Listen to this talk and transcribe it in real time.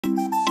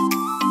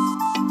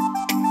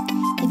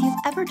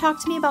ever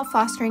talked to me about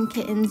fostering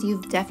kittens,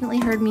 you've definitely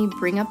heard me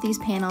bring up these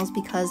panels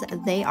because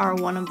they are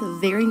one of the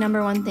very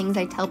 #1 things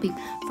I tell people.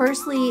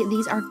 Firstly,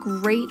 these are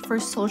great for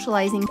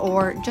socializing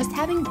or just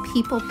having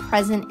people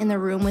present in the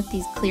room with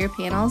these clear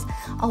panels.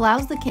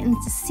 Allows the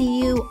kittens to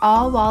see you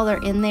all while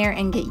they're in there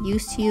and get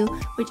used to you,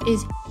 which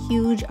is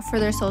huge for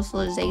their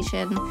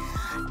socialization.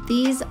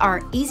 These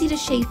are easy to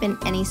shape in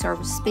any sort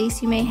of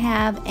space you may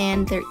have,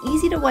 and they're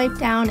easy to wipe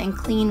down and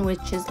clean,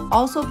 which is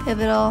also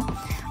pivotal.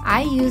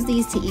 I use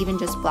these to even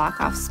just block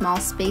off small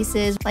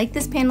spaces, like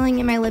this paneling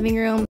in my living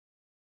room.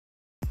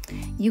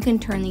 You can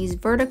turn these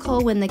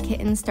vertical when the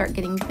kittens start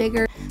getting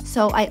bigger.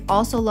 So I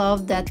also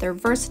love that they're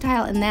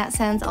versatile in that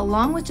sense,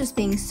 along with just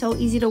being so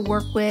easy to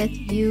work with,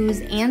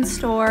 use, and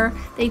store.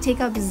 They take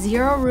up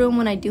 0 room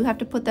when I do have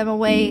to put them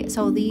away.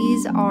 So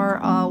these are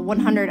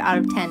 100 out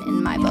of 10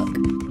 in my book.